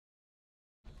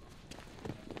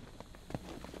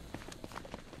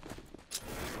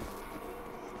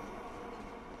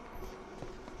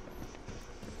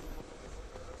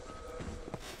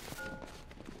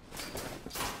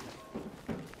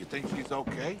think she's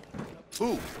okay?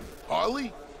 Who?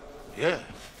 Harley? Yeah.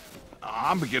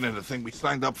 I'm beginning to think we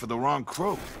signed up for the wrong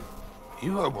crew.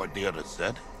 You heard what the others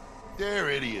said. They're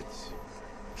idiots.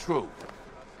 True,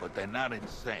 but they're not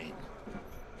insane.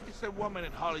 He said one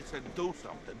minute Harley said do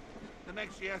something, the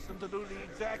next she asked him to do the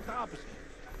exact opposite.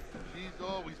 She's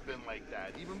always been like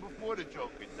that, even before the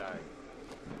Joker died.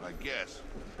 I guess.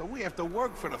 But we have to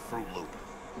work for the Fruit Loop.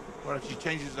 What if she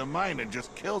changes her mind and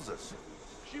just kills us?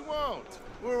 She won't.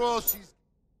 We're all she's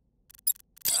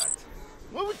got.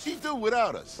 What would she do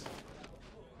without us?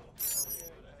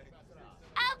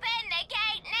 Open the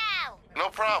gate now! No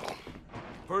problem.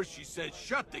 First she said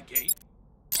shut the gate.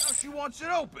 Now she wants it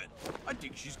open. I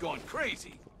think she's gone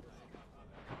crazy.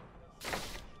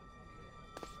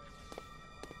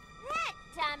 That,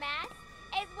 dumbass,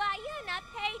 is why you're not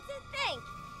paid to think.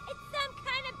 It's some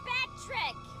kind of bad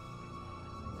trick.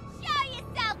 Show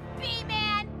yourself,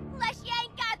 B-Man, unless you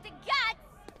ain't got the guts.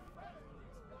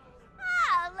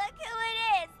 Oh, look who it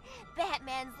is.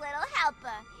 Batman's little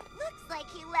helper. Looks like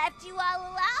he left you all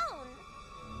alone.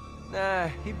 Nah,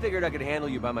 he figured I could handle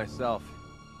you by myself.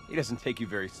 He doesn't take you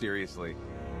very seriously.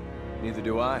 Neither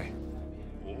do I.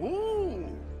 Ooh!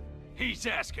 He's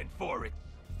asking for it.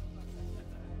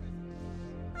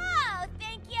 Oh,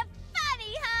 think you're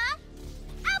funny, huh?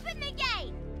 Open the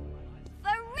gate!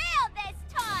 For real this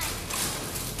time!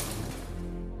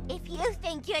 If you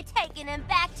think you're taking him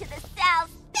back to the cells,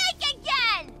 think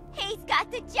again! He's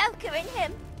got the Joker in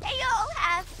him. They all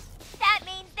have. That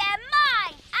means they're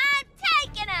mine! I'm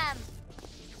taking them!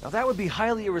 Now that would be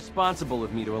highly irresponsible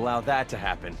of me to allow that to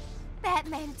happen.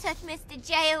 Batman took Mr.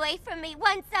 J away from me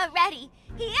once already.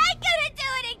 He ain't gonna do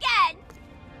it again!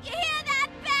 You hear that,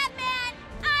 Batman?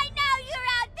 I know you're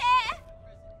out there!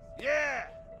 Yeah!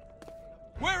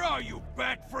 Where are you,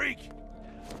 bat freak?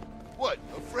 What,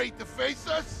 afraid to face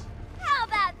us? How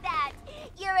about that?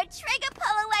 You're a trigger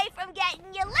pull away from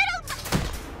getting your little...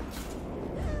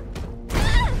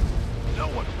 No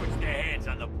one puts their hands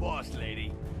on the boss,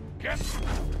 lady. Get...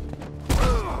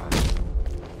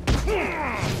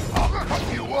 I'll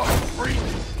cut you up, freak!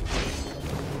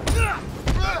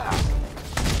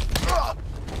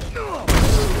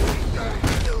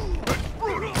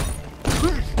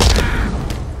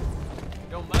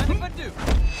 Don't mind if I do.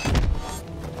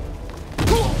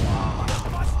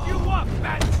 Bust you up,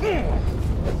 bat!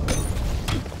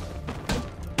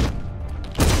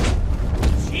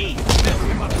 Jeez, messed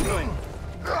him up good.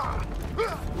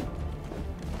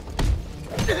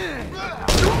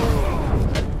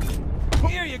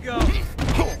 Here you go.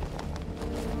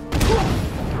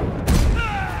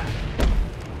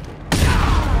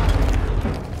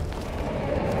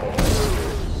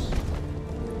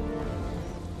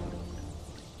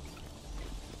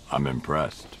 I'm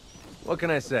impressed. What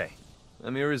can I say?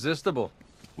 I'm irresistible.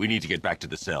 We need to get back to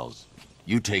the cells.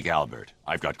 You take Albert.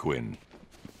 I've got Quinn.